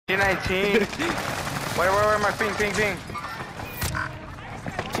19. Where, my ping.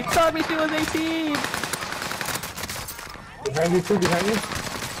 She told me she was 18. Behind you, behind you.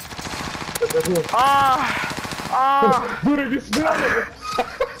 Dude, you smell it.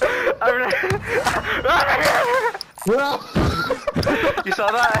 You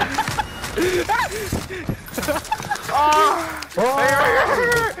saw that?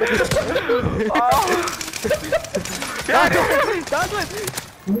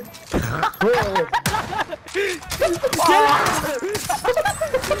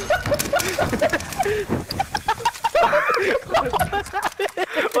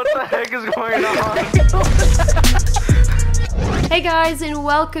 What the heck is going on? Hey guys, and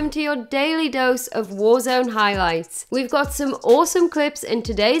welcome to your daily dose of Warzone highlights. We've got some awesome clips in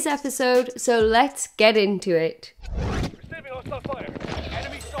today's episode, so let's get into it. Receiving hostile fire.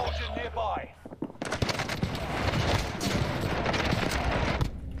 Enemy soldier nearby.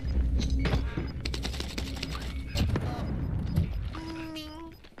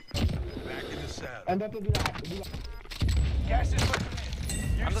 Back in the saddle. Gas is moving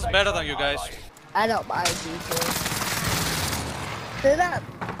in. I'm just better than you guys. I don't mind people. They're not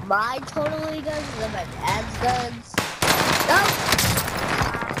my totally guns, they're my dad's guns. No!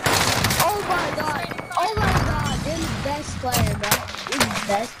 Oh my god! Oh my god! They're the best player, bro. They're the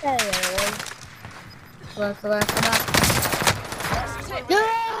best player. Come on.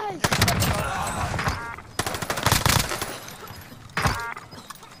 Yes!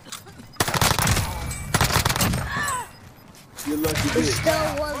 You're lucky It's bitch. still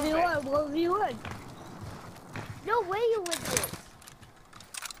 1v1. No way you win this.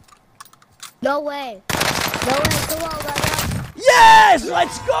 No way. Come on, right now. Yes!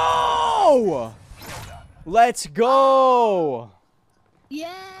 Let's go! Let's go!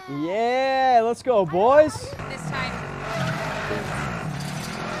 Yeah! Yeah, let's go, boys. This time.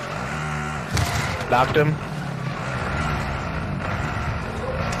 Knocked him.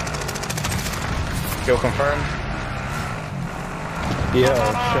 Kill confirmed. Yo,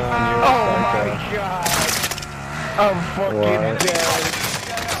 Sean, you're Oh my god! I'm fucking dead.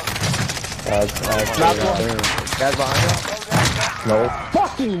 Guys behind you? No.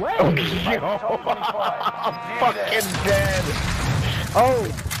 Fucking way! Oh, yo! I'm fucking dead. Oh!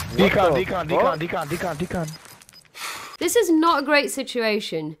 Decon. This is not a great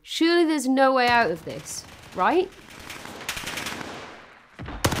situation. Surely there's no way out of this, right?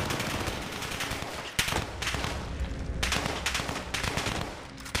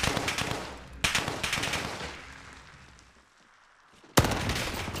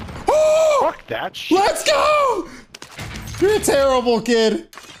 Fuck that shit. Let's go! You're a terrible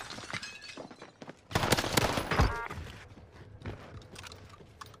kid.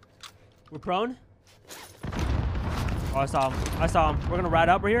 We're prone. Oh, I saw him. We're gonna ride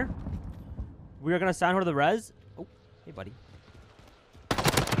up right here. We are gonna sound her to the res. Oh, hey, buddy.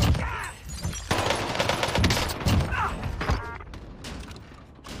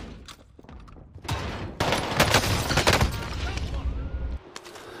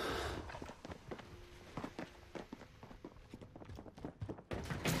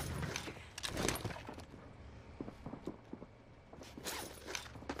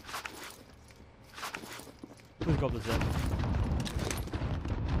 Please go up the zip.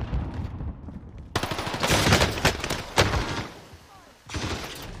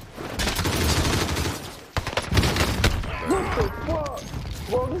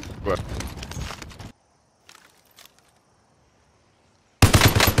 What?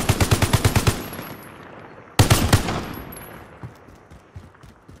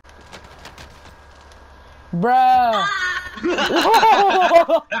 Bruh!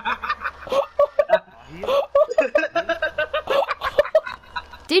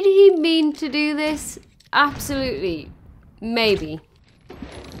 Did he mean to do this? Absolutely. Maybe.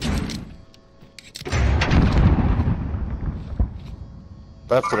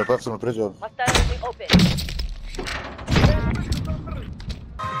 Певцами, придет.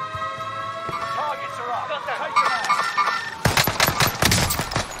 Targets are up. Take them out.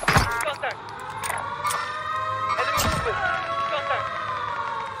 Contact. Enemy movement. Contact.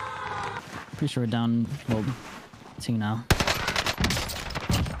 Pretty sure we're down. Well, seeing now.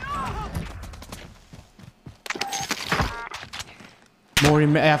 More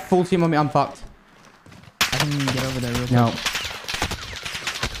in me. Full team on me. I'm fucked. I can get over there real quick. No.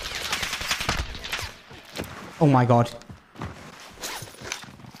 Oh my god.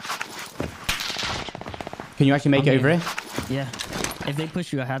 Can you actually make it over here? Yeah. If they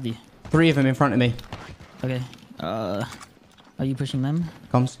push you, I have you. 3 of them in front of me. Okay. Are you pushing them?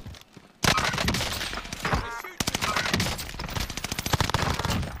 Comes.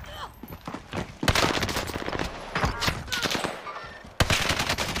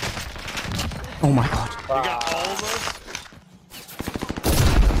 Oh my god. You got all of us?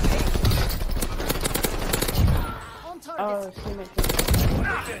 Oh, she made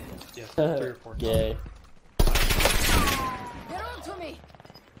Yeah, 3 or 4. Yay. They're on to me.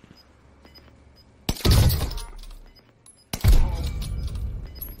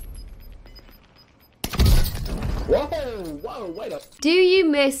 Whoa, wait up. Do you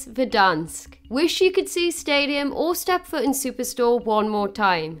miss Verdansk? Wish you could see Stadium or step foot in Superstore one more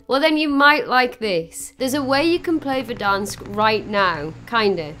time? Well then you might like this. There's a way you can play Verdansk right now,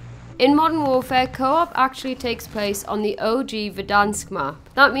 kinda. In Modern Warfare, co-op actually takes place on the OG Verdansk map.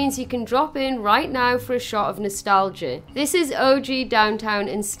 That means you can drop in right now for a shot of nostalgia. This is OG Downtown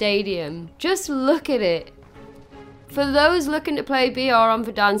and Stadium. Just look at it. For those looking to play BR on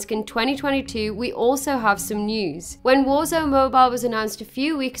Verdansk in 2022, we also have some news. When Warzone Mobile was announced a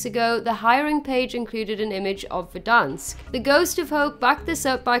few weeks ago, the hiring page included an image of Verdansk. The Ghost of Hope backed this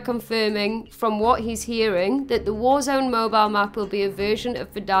up by confirming, from what he's hearing, that the Warzone Mobile map will be a version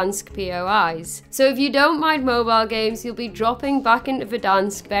of Verdansk POIs. So if you don't mind mobile games, you'll be dropping back into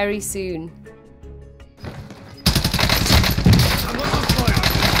Verdansk very soon.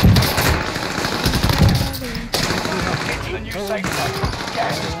 The new safe zone.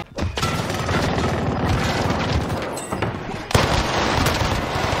 Gas.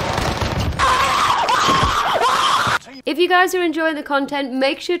 If you guys are enjoying the content,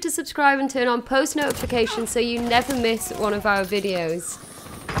 make sure to subscribe and turn on post notifications so you never miss one of our videos.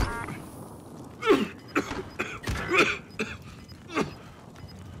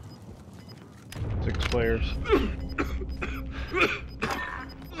 Six players.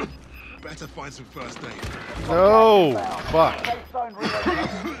 Better find some first aid. No! Fuck. Safe zone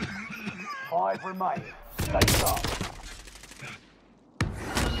relocated. 5 remain. Stay sharp.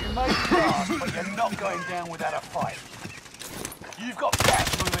 You may be fast, but you're not going down without a fight. You've got gas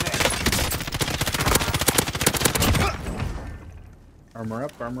moving in. Armor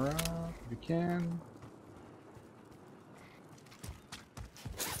up if you can.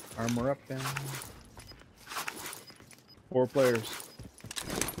 Armor up then. 4 players.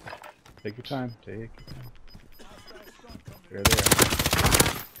 Take your time, take your time. There they are.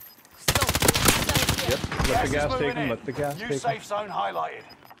 Yep, let the gas take them, let the gas New take them. safe zone highlighted.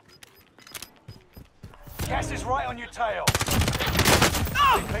 Gas is right on your tail.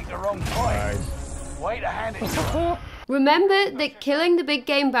 You picked the wrong point. Way to hand it to her. Remember that killing the big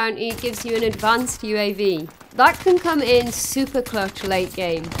game bounty gives you an advanced UAV. That can come in super clutch late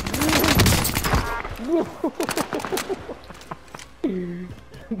game.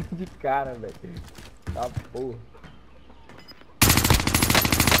 De cara, velho. Tá porra.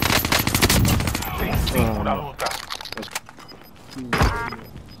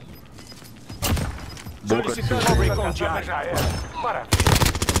 Solicitando recondiciones aéreas. Maravilha.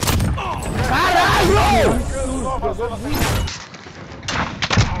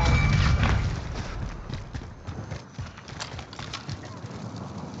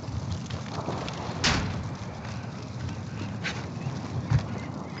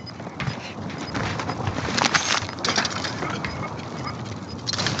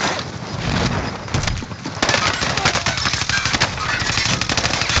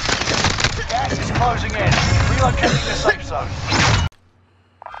 Gas is closing in. Relocating the safe zone.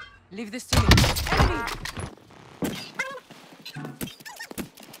 Leave this to me. Enemy!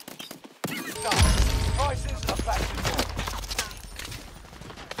 Prices are back to normal.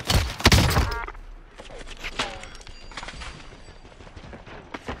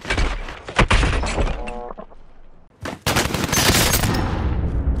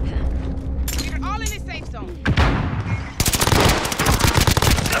 We're all in the safe zone.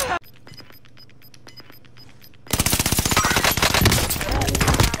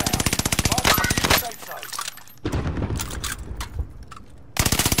 Safe zone.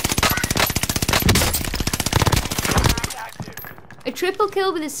 Active. A triple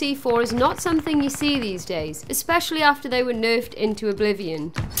kill with a C4 is not something you see these days, especially after they were nerfed into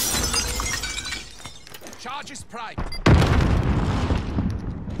oblivion. Charges prime.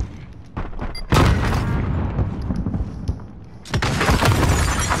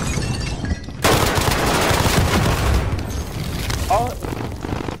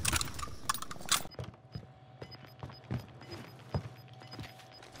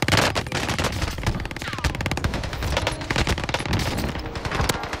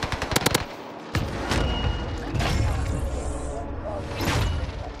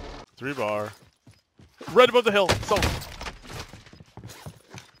 Three bar. Right above the hill. So.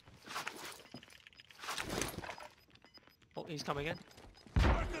 Oh, he's coming in.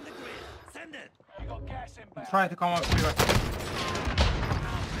 Send it. You got gas inbound. Try to come up here.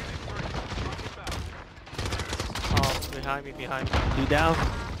 Behind me, behind me. 2 down.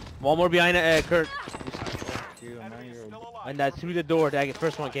 1 more behind Kirk. And that's through the door that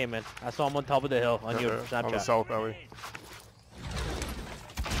first one came in. I saw him on top of the hill on your Snapchat. On the south alley.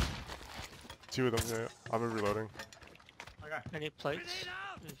 2 of them, yeah. I'm reloading. Any plates?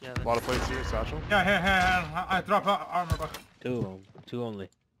 Yeah, a lot of plates here, Satchel. Yeah, here. I drop armor box. 2 of them. 2 only.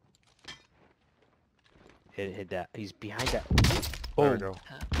 Hit that. He's behind that. There we go.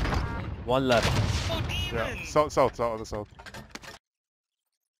 1 left. Yeah, south, on the south.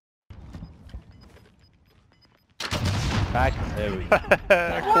 Back. There we go.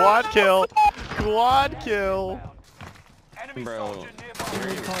 Quad kill. Quad kill. Bro.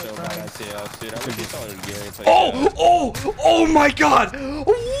 Oh my god!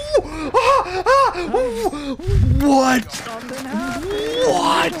 What?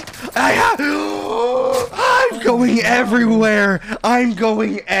 I'm going everywhere! I'm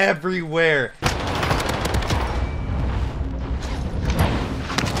going everywhere!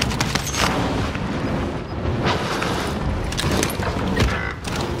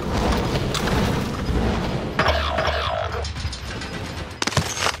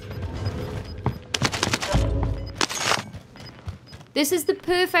 This is the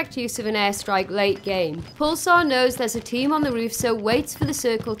perfect use of an airstrike late game. Pulsar knows there's a team on the roof, so waits for the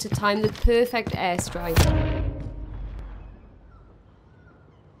circle to time the perfect airstrike.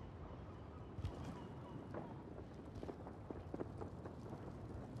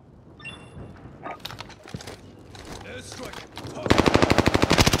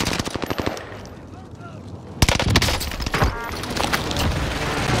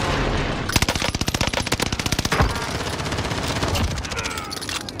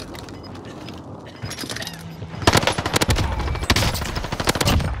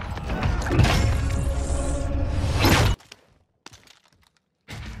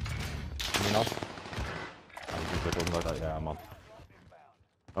 Ja, man.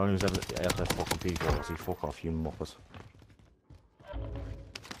 Oh, nu zijn we echt fucking people. Als die fuck off, you moppers.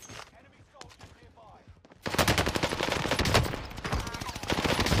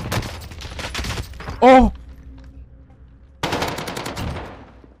 Oh!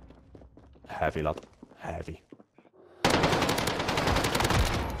 Heavy, lad. Heavy.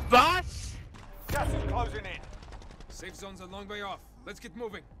 Boss! Gas is closing in. Safe zone's a long way off. Let's get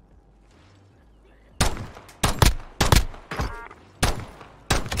moving.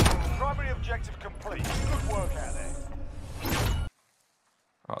 Primary objective complete. Good work out there.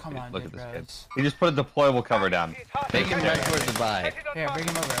 Oh, Come on, look at big this bros. kid. He just put a deployable cover down. Bring him back towards the buy. Here, bring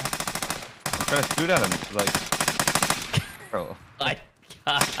him over. I'm trying to shoot at him, like, bro. I'll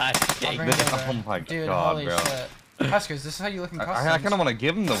bring him over. Oh my Dude, god, holy bro. shit. Huskers, this is how you look in customs. I kind of want to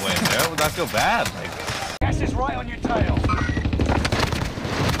give him the win, bro. I feel bad. Like, Gas is right on your tail.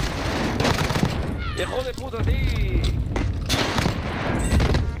 hijo de puta, sí.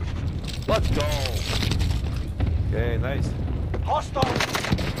 Let's go. Okay, nice. Hostile.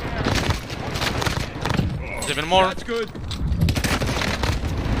 Even more. That's good.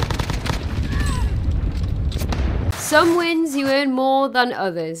 Some wins you earn more than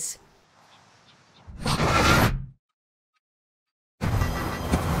others.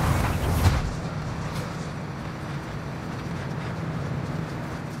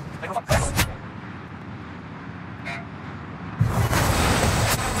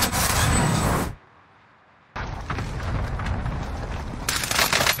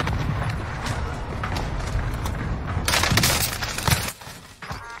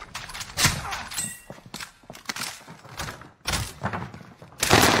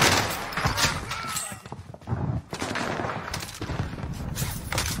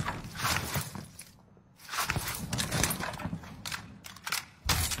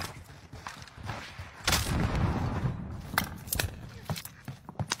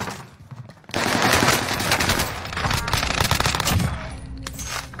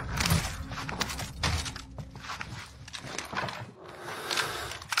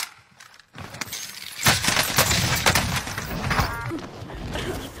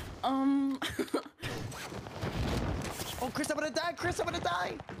 Oh, Chris, I'm gonna die! Chris, I'm gonna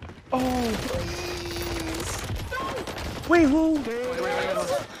die! Oh, Please! No! wait, who?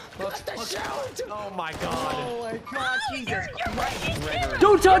 Oh my god! Oh my god, Jesus Christ!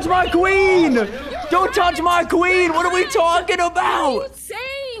 Don't touch my queen! Don't touch my queen! What are we talking about? What are you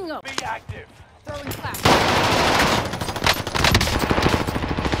saying? Be active. Throwing flash.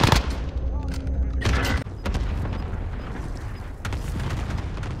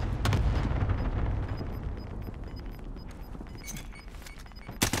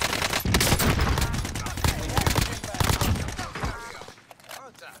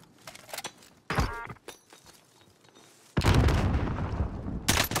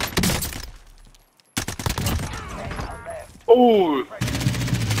 Oh!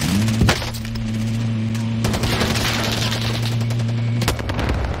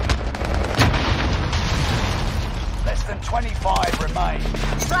 Less than 25 remain.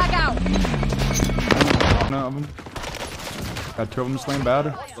 Flag out! One of them. Got 2 of them slammed bad.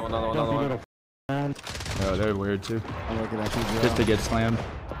 Another one. Oh, they're weird too. I'm looking at you, Just to get slammed.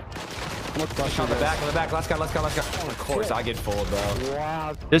 On the back. Let's go. Of course, I get full, bro.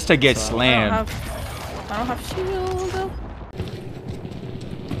 Wow. Just to get slammed. I don't have shield though.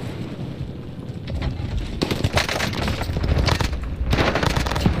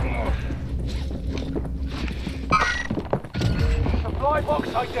 Supply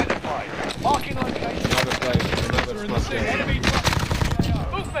box identified. Marking location. Enemy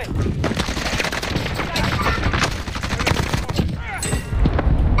movement.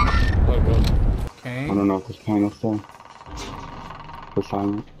 Okay. I don't know if this panel's still. We're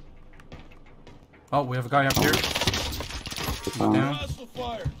silent. Oh, we have a guy up here. We're silent. Down.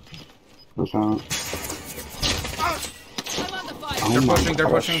 We're silent. They're pushing. They're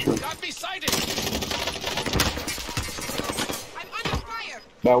pushing.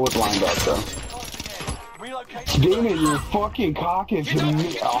 That was lined up though. Damn it, you fucking caucus,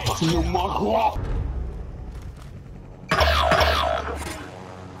 you muck.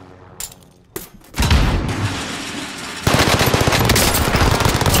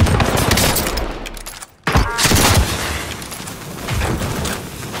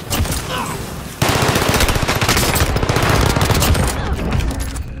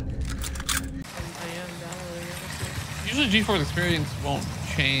 Usually GeForce experience won't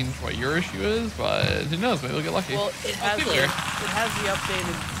change what your issue is, but who knows, maybe we'll get lucky. Well, it has the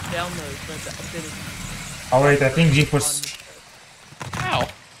updated downloads, but the updated. Oh wait, I think GeForce. How?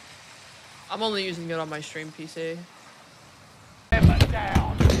 I'm only using it on my stream PC.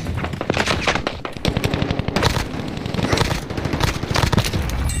 Down.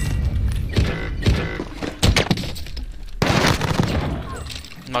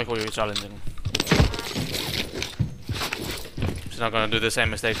 Michael, you're challenging. She's not gonna do the same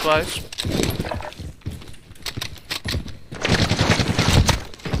mistake twice.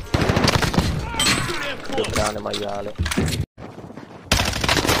 Get down in my yard.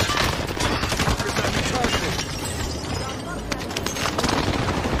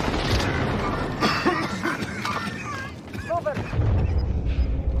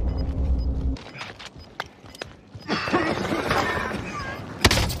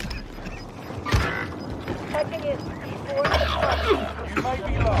 You may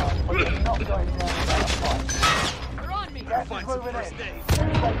be lost, but you're not going down without a fight. They're on me. Gas is moving in. Safe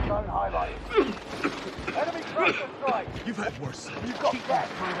zone highlighted. Enemy cluster strike. You've had worse. You've got gas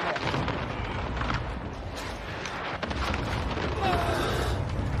moving in.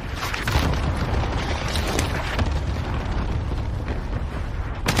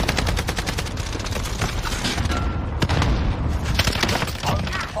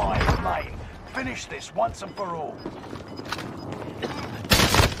 Only 5 remain. Finish this once and for all.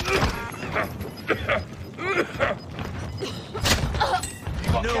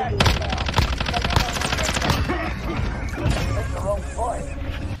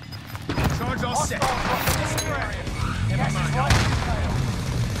 Charge all set. Never mind.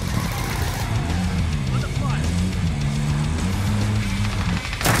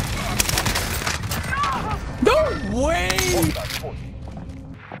 No way!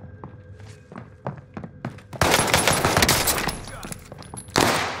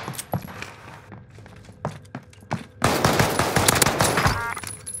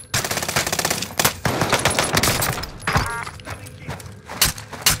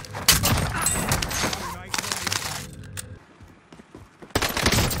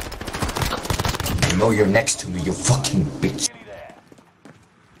 You know you're next to me, you fucking bitch.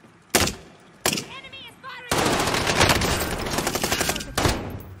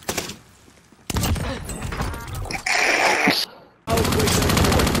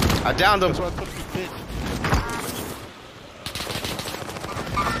 I downed him.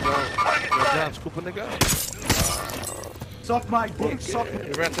 Suck my dick, suck my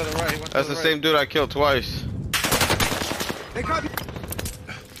He ran to the right. That's the same dude I killed twice. They got me.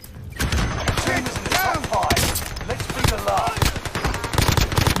 Let's be the last.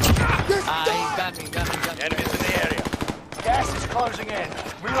 Enemies in the area. Gas is closing in.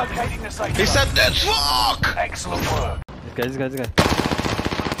 Relocating the safe. He said that's fuck! Excellent work. This guy.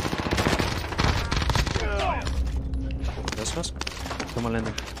 This come on,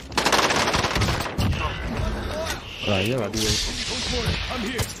 landing. Yeah, I'll do it. I'm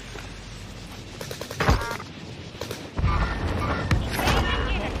here.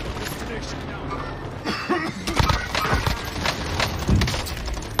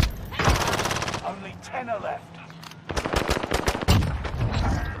 10 are left.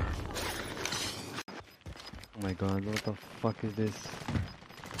 Oh my god, what the fuck is this?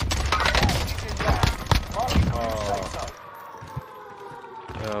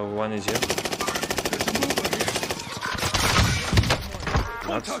 One is here.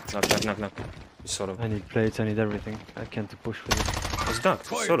 Knock. Solo. I need plates, I need everything. I can't push for this. It's not.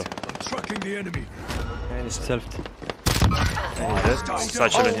 Solo. Tracking the enemy. And it's self.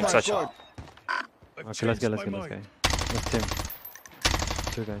 Satchel in him, satchel. Okay, let's go. Let's team.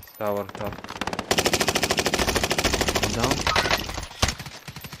 Two guys. Tower. One down.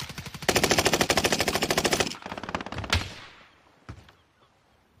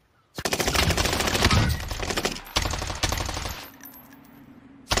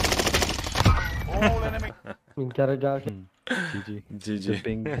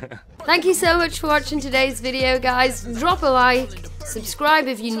 GG. Thank you so much for watching today's video, guys. Drop a like, subscribe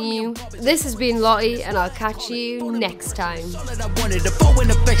if you're new. This has been Lottie, and I'll catch you next time. I wanted to fall in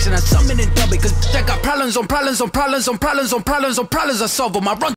affection, I summon and double, cause I got problems on problems on problems on problems on problems on problems I solve them. I run